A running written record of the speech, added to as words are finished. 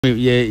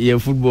Yeah,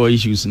 football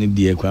issues need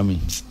the Kwame.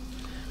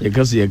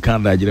 Because you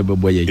can't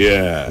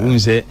yeah.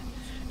 Say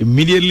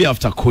immediately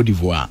after Cote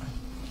d'Ivoire,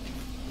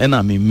 and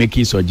I mean make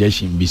a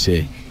suggestion be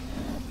say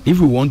if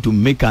we want to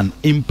make an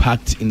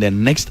impact in the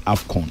next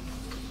AFCON,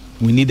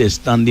 we need a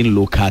standing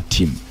local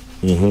team.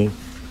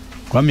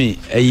 Kwame,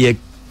 a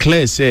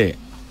clear say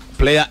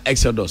player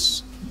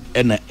exodus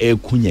and a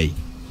kunye.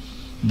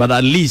 But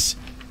at least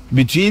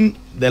between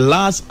the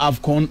last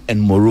AFCON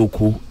and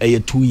Morocco,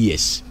 2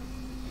 years.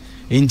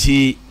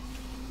 Inti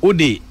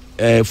Ode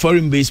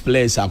foreign-based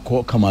players are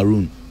called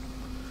Cameroon.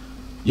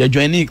 You're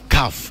joining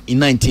CAF in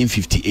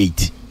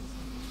 1958.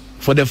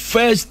 For the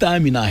first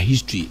time in our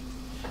history,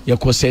 you're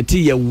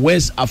setting your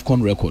West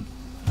AFCON record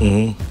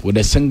with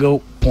a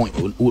single point,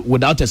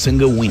 without a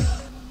single win.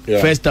 Yeah.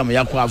 First time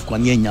you call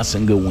AFCON, a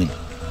single win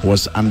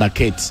was under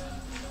Kate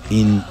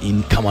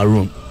in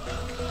Cameroon.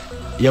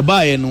 You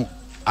buy no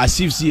as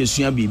if see a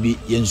suya bibi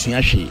yen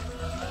suya she.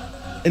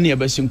 Any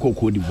other single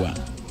Cote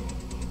d'Ivoire.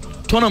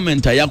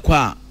 Tournament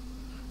ayakwa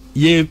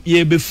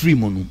ye be free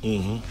mono.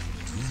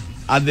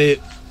 At the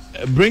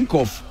brink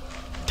of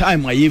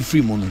time ye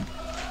free mono.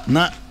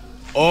 Now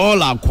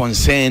all our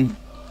concern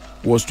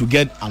was to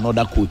get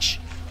another coach.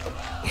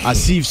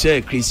 As if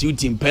say Chris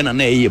Utim pen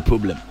and a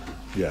problem.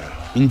 Yeah.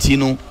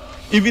 Intino,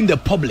 even the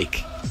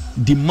public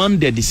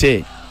demanded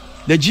say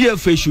the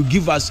GFA should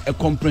give us a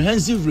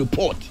comprehensive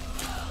report.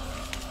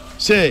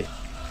 Say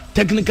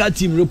technical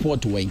team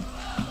report way.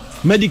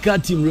 Medical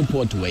team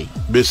report way,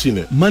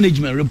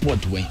 management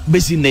report way,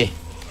 basine,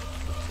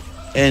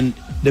 and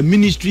the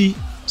ministry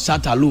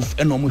sat aloof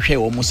and almost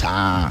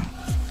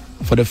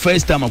for the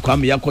first time I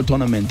come Yako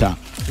tournament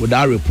with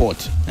that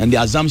report, and the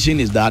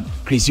assumption is that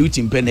Chris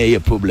Utim pen a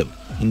problem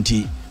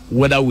into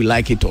whether we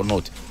like it or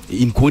not.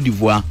 In Cote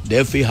d'Ivoire,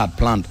 the FA had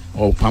planned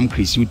or Pam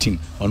Chris Utim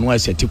on why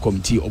set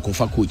committee or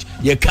Kofa coach.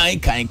 Ye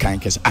kind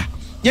case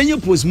you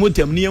post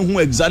mortem near who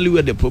exactly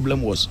where the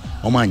problem was.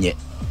 Omanye.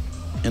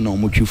 And no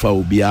muchufa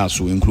will be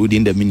also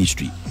including the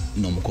ministry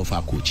no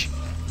mukofa coach.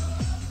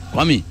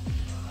 Kwame,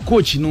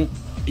 coach, you know,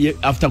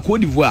 after Cote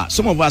d'Ivoire,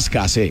 some of us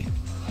can say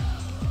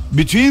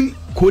between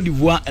Cote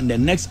d'Ivoire and the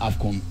next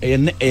AFCON,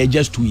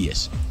 just 2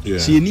 years. Yeah.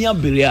 See, near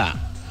Berea,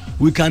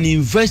 we can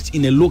invest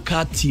in a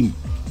local team.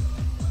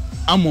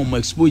 Among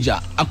exposure,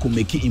 I could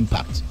make an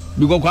impact.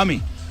 Because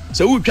Kwame,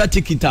 so we try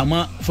to take it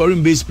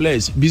foreign-based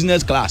players,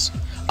 business class.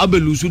 Abe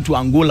lusu to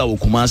Angola or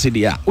Kumasi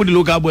there. What the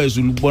local boys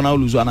will bona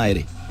lusu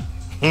anaire.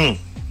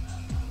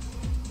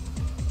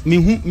 Me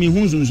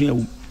who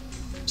zunzu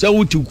so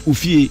we took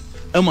Ufie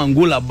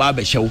Angola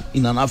barber show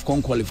in an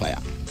AFCON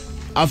qualifier.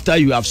 After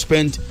you have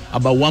spent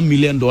about $1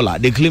 million,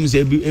 they claim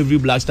every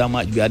Black Star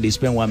match they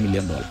spend $1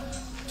 million.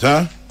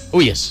 Sir?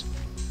 Oh yes.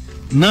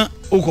 Na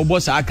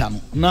Okobosa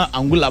Akano, na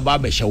Angola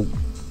barber show.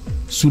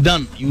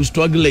 Sudan, you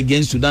struggle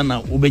against Sudan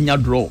na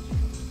ubenya draw.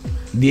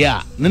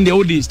 There, then the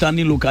only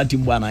standing local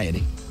team bana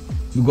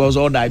because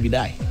all die be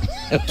die.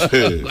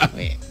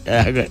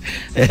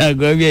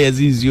 Go be as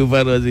is you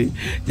for us.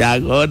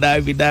 Jack all die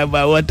be die,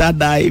 but what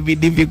die be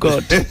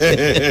difficult.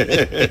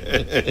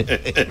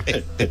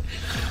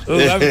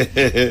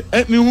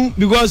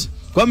 Because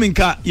coming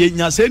car ye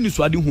say ni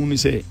swadi hu ni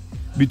say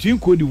between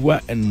Cote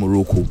d'Ivoire and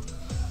Morocco.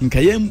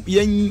 Nka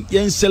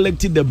yen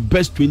selected the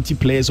best 20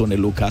 players on the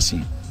local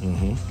scene.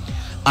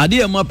 Are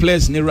there more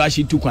players ne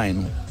Rashid Tukwan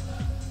no?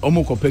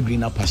 Omo kope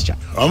greener pasture.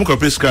 Omo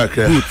kope sky.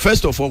 Good.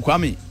 First of all,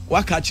 Kwame,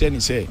 what catch any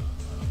say?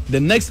 The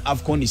next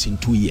AFCON is in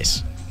 2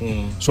 years.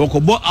 So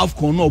Kobo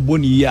AFCON no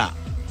boni year,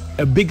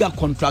 a bigger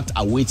contract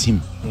awaits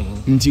him.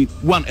 Until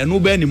one, and no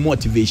any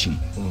motivation.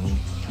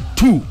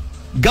 2,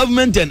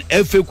 government and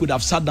FA could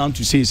have sat down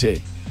to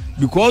say,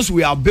 because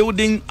we are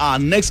building our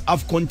next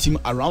AFCON team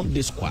around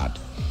this squad.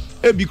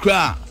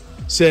 Ebikra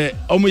say,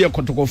 omo ya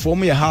kotoko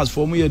form your house,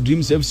 form your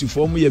dreams FC,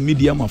 form your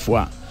medium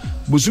afwa.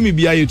 Busumi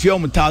biya you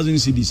 12,000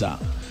 cedis.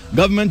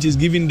 Government is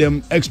giving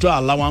them extra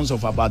allowance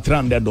of about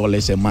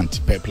 $300 a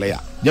month per player,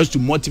 just to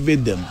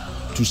motivate them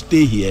to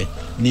stay here,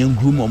 and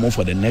groom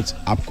for the next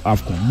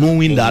AFCON,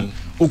 knowing that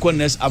Oko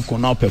next AFCON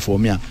now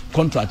perform here,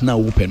 contract now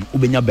open,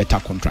 ubenya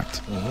better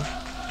contract.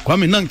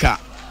 Kwame Nanka,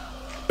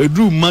 a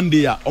drew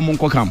Monday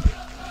omonko camp,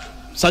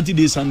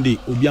 Saturday, Sunday,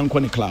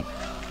 Obianko club,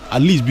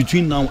 at least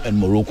between now and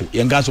Morocco.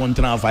 Yangas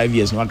 1.5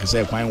 years, no one can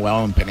say quite well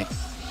on penny.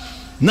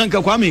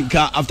 Nanka Kwame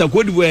after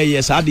Cote d'Ivoire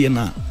yes,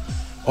 Adiana.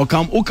 Or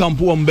camp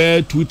on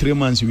bear 2-3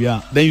 months we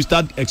are. Then you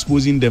start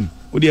exposing them.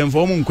 With the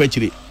informal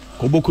question,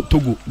 Koboko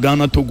Togo,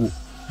 Ghana Togo,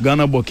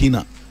 Ghana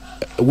Burkina,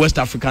 West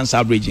African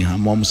sub-region,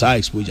 Momsa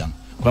exposure.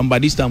 When by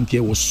this time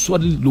care was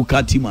solid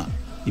local team,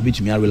 you bet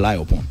me I rely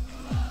upon.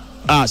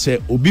 Say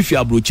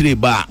Obifia Brochire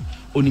bar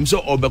on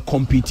himself or be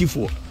competing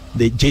for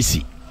the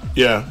JC.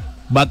 Yeah.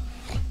 But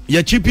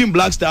you're chipping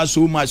Black Stars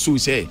so much so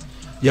say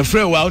your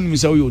friend will only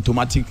say your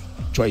automatic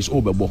choice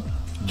over ball.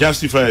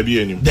 Justify be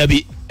any.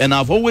 Debbie, and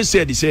I've always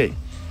said he say.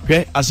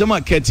 Okay, as some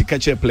catch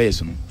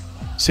players,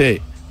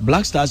 say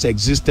Black Stars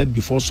existed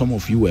before some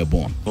of you were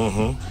born.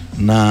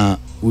 Now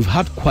we've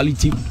had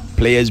quality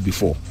players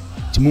before.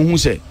 Timu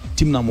say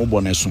team na mo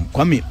born soon.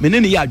 Kwame,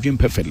 menene ya dream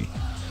perfectly.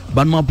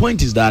 But my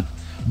point is that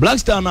Black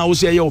Star now will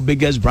say your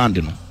biggest brand,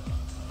 you know.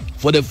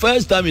 For the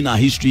first time in our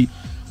history,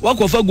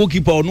 Wakofa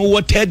goalkeeper or no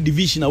what third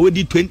division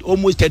already 20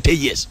 almost 30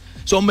 years.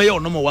 So may your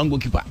number one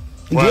goalkeeper.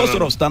 What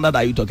sort of standard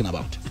are you talking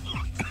about?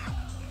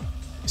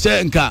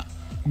 Say nka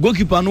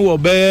goalkeeper no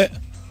be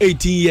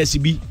 18 years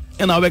be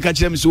and I will catch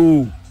them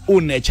so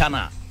own a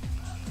channel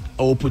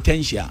or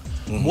potential.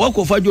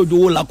 Wakofa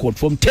Jojo Lakot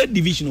from third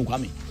division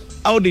coming.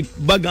 How did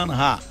Bagan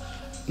ha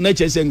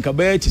nature say nka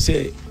be to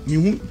say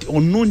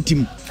unknown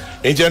team.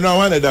 In general,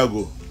 one that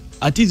go.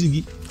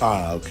 Atizigi.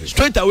 Okay.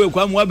 Straight away,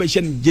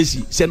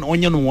 Jesse send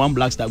onion one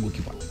Black Star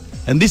goalkeeper.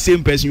 And this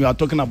same person you are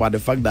talking about the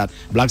fact that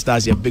Black Star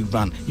is a big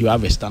brand, you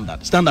have a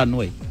standard. Standard no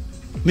way.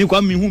 Me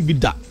who be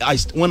that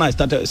when I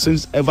started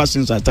ever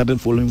since I started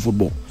following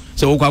football.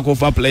 So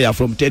Kwaku player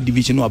from third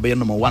division who be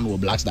number 1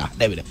 with Black Star.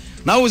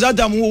 Now was that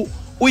time who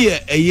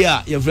a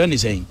year your friend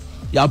is saying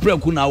ya pray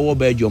kuna wo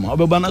be joma.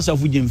 Obebana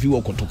safu jemfi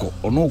wo kotoko.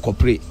 Ono ko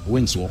pray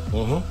wins wo.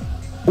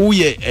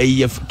 Uye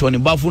Tony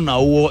Bafu na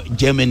wo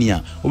Germany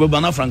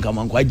obebana Franka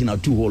Manko agina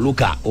 2 ho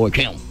loka or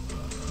twen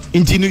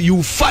until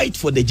you fight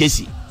for the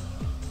jersey.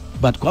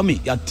 But come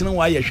ya tena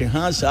wa ye hwe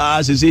ha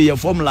sa say your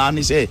formula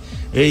ni say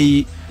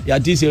ya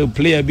this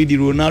player be the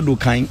Ronaldo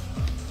kind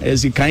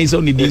as kind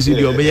so ni this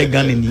the obey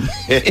Ghana ni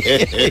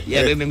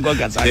ya re nko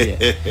kasa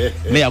ye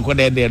me ya ko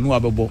there no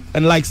abebo.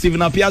 And like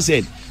Stephen Appiah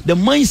said, the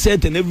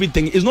mindset and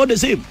everything is not the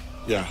same.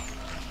 Yeah.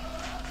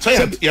 So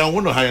yeah,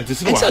 one of high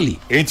anticipation.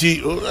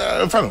 Exactly.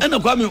 And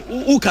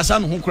who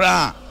Kasan who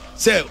cry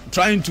say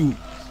trying to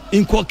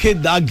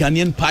inculcate that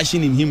Ghanaian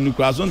passion in him.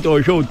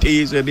 Show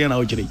taste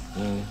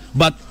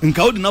but in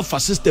crowd enough for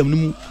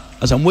system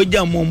as a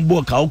moja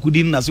mombo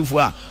kaukudin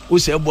nasifua who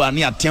say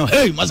boania tell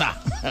hey masa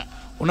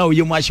una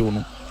you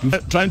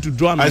trying to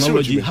draw an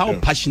analogy how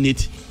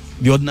passionate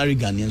the ordinary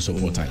Ghanaian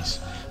supporter is.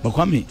 But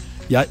kwame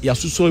ya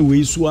so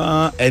we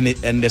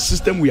and the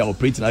system we are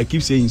operating, I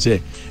keep saying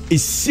say it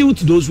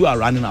suits those who are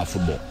running our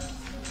football,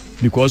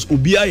 because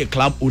Ubia a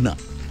club owner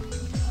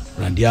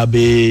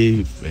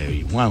Randiabe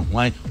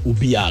one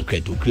Ubia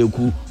Kreto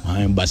Kreku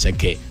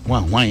Baseke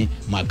one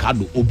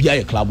Makado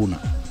Ubia a club owner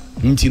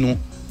ntino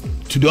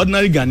to the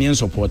ordinary Ghanaian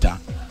supporter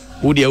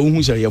who they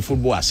who say your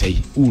football say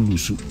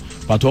ulusu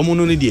but omo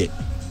no dey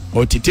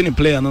or titini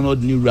player no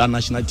new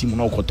national team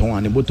no koton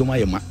and bottom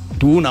ayema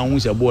to na who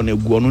say ball na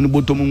gu no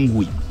bottom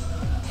ngui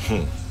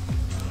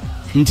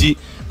nti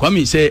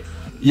kwame say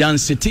yan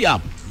city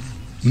up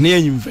near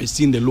invest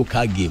in the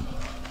local game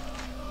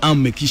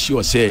and make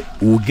sure say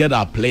we'll get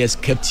our players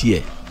kept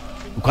here.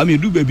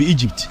 Kwame do baby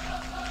Egypt,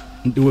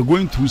 they were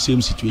going through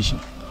same situation.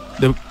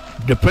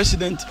 The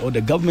president or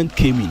the government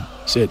came in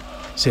said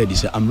he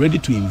said I'm ready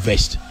to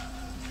invest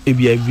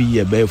maybe every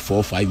year about $4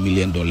 or $5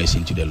 million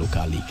into the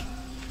local league.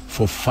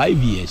 For 5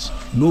 years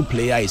no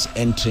player is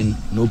entering,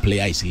 no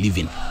player is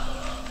leaving.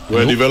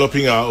 We're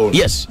developing our own.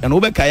 Yes, and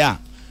Obekaya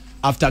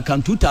after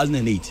Can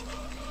 2008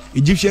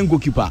 Egyptian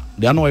goalkeeper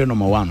they are not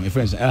number 1 my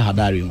friends El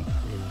Hadari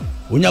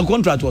when your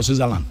contract was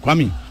Switzerland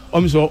Kwame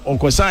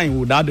almost sign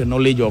without the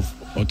knowledge of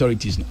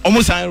authorities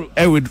almost sign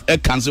with a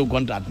cancel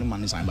contract no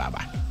man sign bye.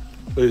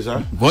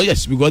 Oh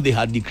yes, because they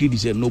had decreed, they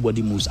said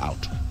nobody moves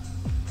out.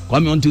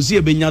 Kwame until see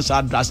a Benya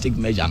drastic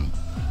measure.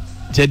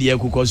 Said yeah,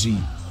 kukosi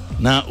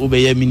na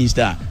obey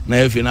minister na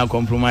if you now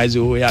compromise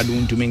we are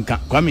doing to me.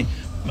 Kwame,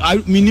 I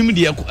minimum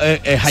the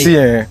high. See,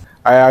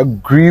 I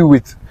agree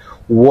with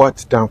what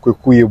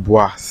Kwaku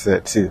Yeboah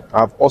said. See,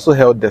 I've also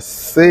held the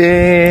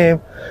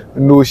same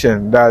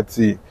notion that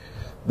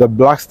the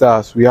Black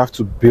Stars, we have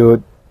to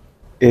build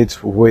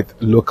it with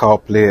local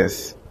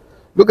players.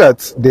 Look at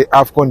the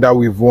AFCON that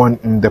we've won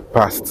in the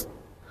past.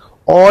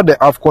 All the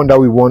AFCON that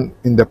we won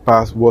in the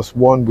past was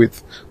won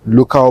with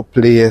local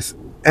players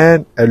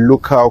and a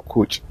local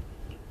coach.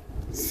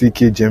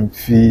 CK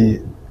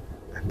Jemfi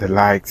and the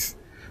likes.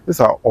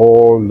 These are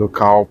all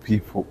local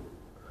people.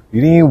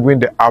 You didn't win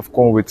the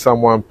AFCON with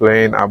someone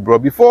playing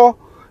abroad. Before,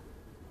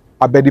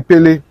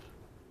 Abedipele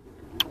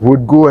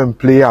would go and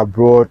play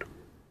abroad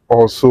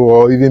also,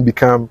 or even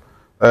become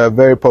a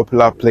very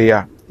popular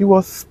player. He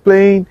was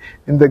playing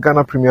in the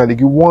Ghana Premier League.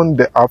 He won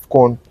the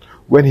AFCON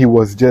when he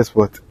was just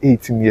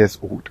 18 years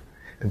old.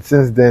 And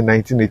since then,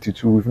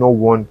 1982, we've not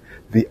won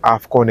the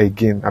AFCON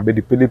again.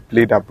 Abedipele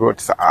played abroad.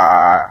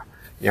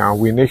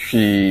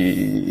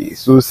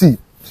 So see,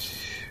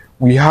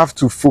 we have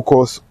to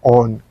focus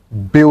on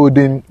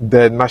building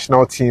the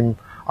national team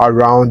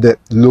around the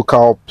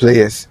local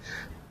players.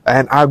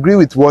 And I agree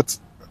with what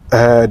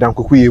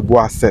Kwaku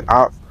Yeboah said.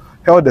 I've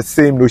held the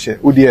same notion.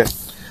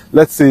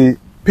 Let's say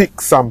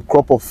pick some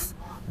crop of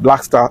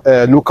Black Star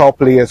local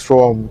players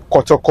from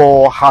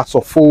Kotoko, Hearts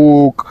of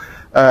Folk,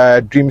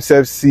 Dreams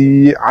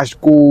FC,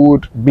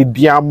 Ashgold,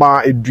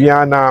 Bidiama,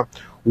 Adriana,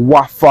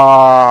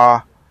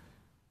 Wafa.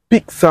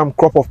 Pick some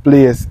crop of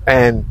players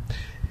and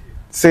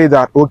say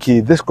that,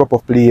 okay, this crop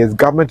of players,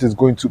 government is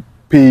going to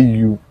pay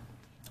you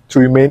to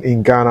remain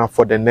in Ghana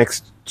for the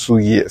next 2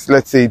 years.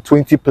 Let's say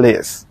 20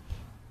 players.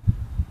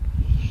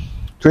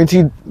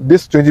 20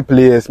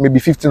 players, maybe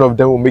 15 of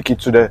them will make it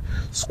to the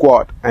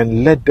squad,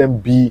 and let them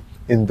be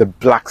in the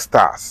Black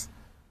Stars.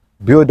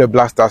 Build the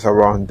Black Stars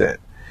around them.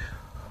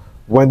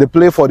 when they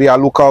play for their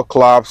local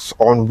clubs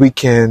on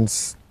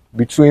weekends,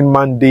 between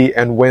Monday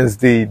and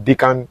Wednesday, they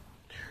can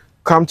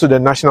come to the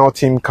national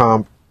team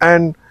camp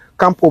and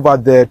camp over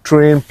there,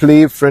 train,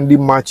 play friendly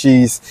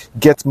matches,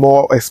 get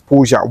more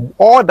exposure.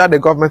 All that the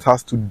government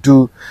has to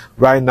do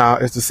right now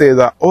is to say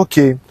that,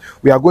 okay,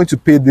 we are going to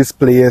pay these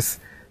players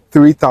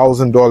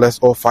 $3,000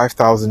 or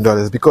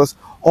 $5,000, because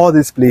all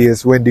these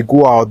players, when they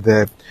go out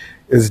there,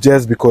 it's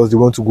just because they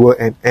want to go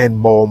and earn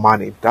more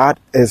money. That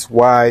is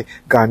why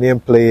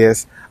Ghanaian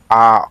players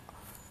are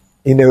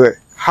in a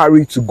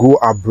hurry to go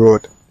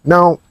abroad.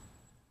 Now,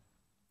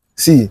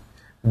 see,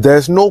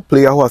 there's no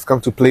player who has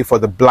come to play for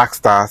the Black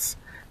Stars,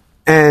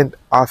 and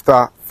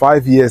after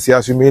 5 years he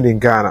has remained in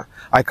Ghana.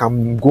 I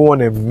can go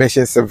on and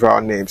mention several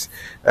names.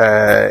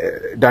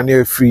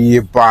 Daniel Free,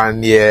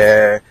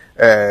 Barnier,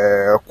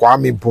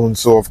 Kwame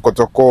Bonso of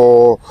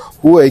Kotoko,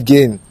 who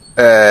again,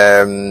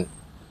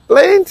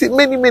 plenty,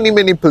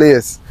 many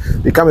players.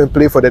 They come and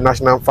play for the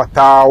national.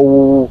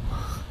 Fatau,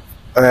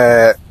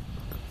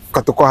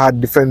 Kotoko had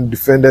different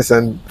defenders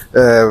and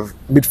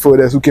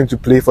midfielders who came to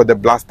play for the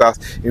Blasters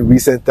in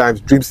recent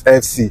times. Dreams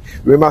FC.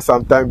 Remember,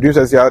 sometimes Dreams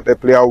FC had a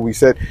player we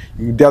said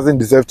he doesn't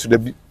deserve to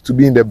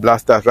be in the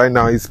Blasters. Right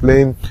now, he's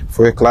playing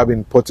for a club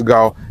in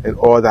Portugal and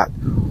all that.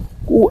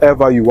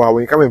 Whoever you are,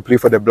 when you come and play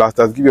for the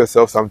Blasters, give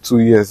yourself some 2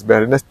 years.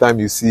 But the next time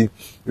you see,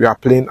 we are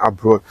playing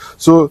abroad.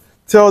 So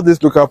tell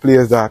these local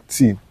players that,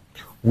 see,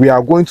 we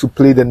are going to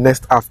play the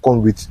next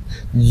AFCON with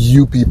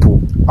you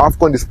people.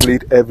 AFCON is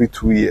played every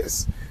 2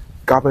 years.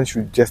 Government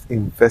should just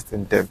invest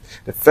in them.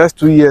 The first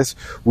 2 years,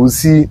 we'll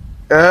see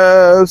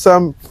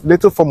some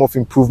little form of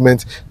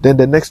improvement. Then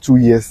the next 2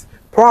 years,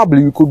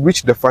 probably we could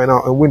reach the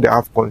final and win the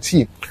AFCON.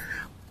 See,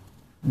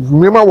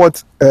 remember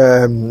what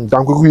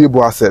Kwaku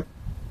Yeboah said.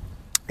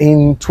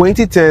 In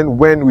 2010,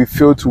 when we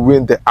failed to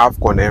win the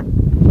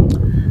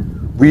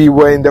AFCON, we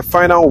were in the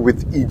final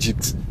with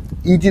Egypt.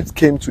 Egypt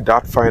came to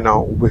that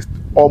final with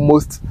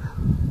almost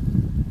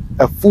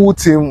a full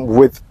team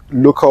with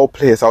local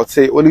players. I would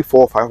say only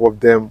 4 or 5 of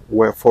them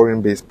were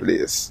foreign-based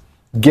players.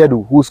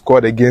 Gedu, who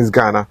scored against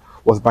Ghana,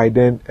 was by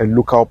then a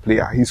local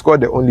player. He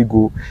scored the only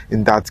goal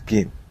in that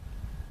game.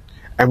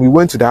 And we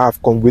went to the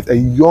AFCON with a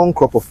young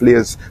crop of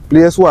players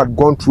who had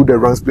gone through the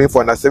ranks, playing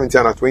for under 17,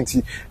 under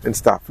 20 and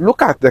stuff.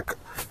 Look at the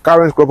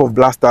current crop of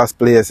Blasters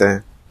players,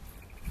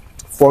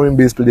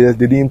 foreign-based players.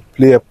 They didn't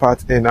play a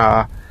part in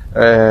our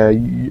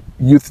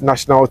youth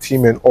national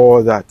team and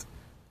all that.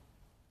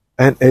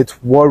 And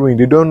it's worrying.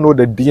 They don't know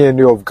the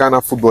DNA of Ghana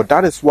football.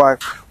 That is why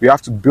we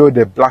have to build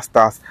the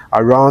Blasters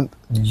around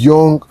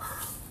young,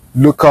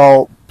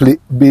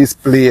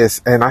 local-based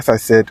players. And as I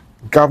said,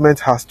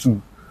 government has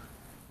to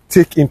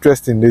take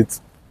interest in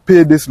it,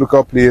 pay these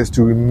local players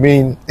to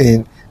remain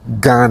in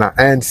Ghana.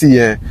 And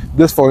see,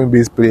 these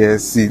foreign-based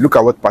players, see, look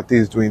at what Partey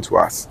is doing to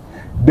us.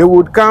 They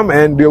would come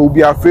and they will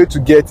be afraid to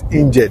get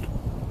injured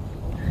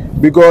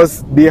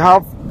because they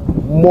have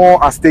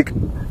more at stake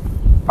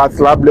at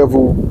club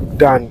level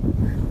than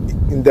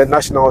in the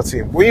national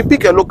team. When you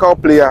pick a local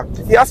player,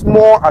 he has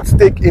more at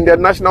stake in the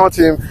national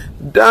team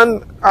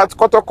than at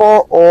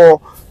Kotoko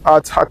or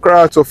at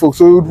Accra or folks.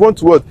 So you would want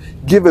to what?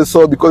 Give a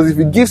soul, because if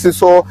he gives a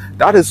soul,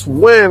 that is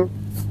when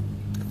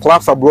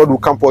clubs abroad will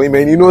come for him,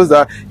 and he knows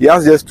that he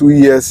has just 2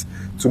 years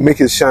to make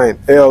his shine.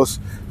 Else,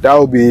 that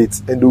will be it,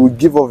 and they will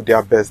give off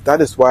their best.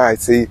 That is why I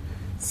say,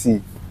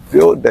 see,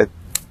 build the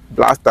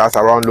Blasters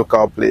around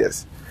local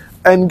players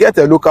and get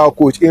a local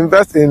coach.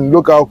 Invest in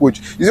local coach.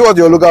 You see what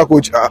your local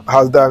coach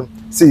has done?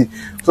 See,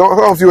 some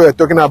of you were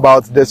talking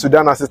about the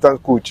Sudan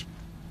assistant coach.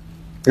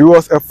 He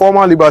was a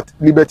former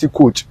Liberty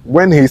coach.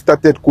 When he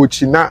started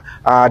coaching, now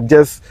I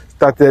just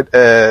started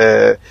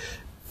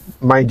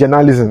my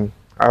journalism.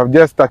 I've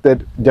just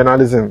started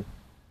journalism.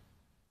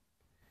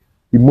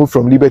 He moved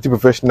from Liberty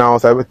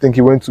Professionals. I think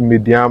he went to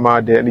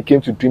Mediama. Then he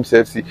came to Dreams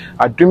FC.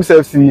 At Dreams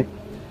FC,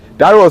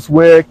 that was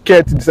where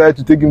Kurt decided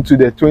to take him to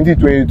the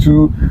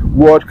 2022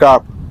 World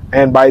Cup.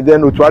 And by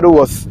then, Otuado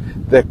was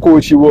the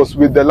coach. He was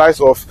with the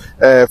likes of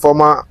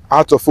former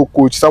Heart of Folk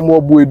coach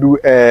Samuel Buedu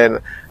and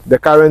the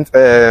current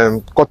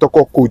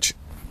Kotoko coach.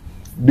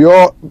 They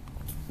all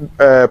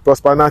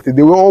prosperity.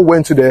 They all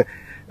went to the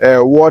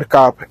World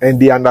Cup and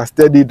they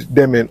understudied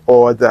them and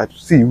all that.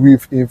 See,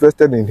 we've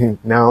invested in him.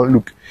 Now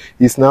look,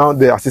 he's now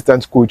the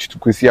assistant coach to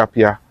Kwesi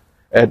Appiah.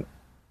 And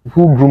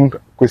who groomed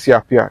Kwesi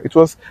Appiah? It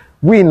was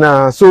we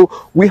now. So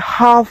we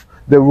have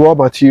the raw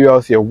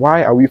materials here.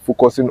 Why are we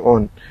focusing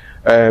on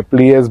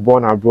players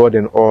born abroad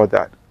and all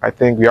that? I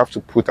think we have to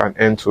put an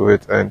end to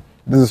it, and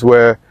this is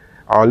where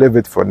I'll leave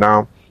it for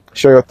now.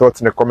 Share your thoughts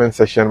in the comment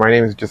section. My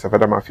name is Joseph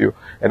Adam Matthew,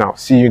 and I'll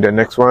see you in the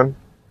next one.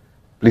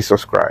 Please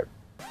subscribe.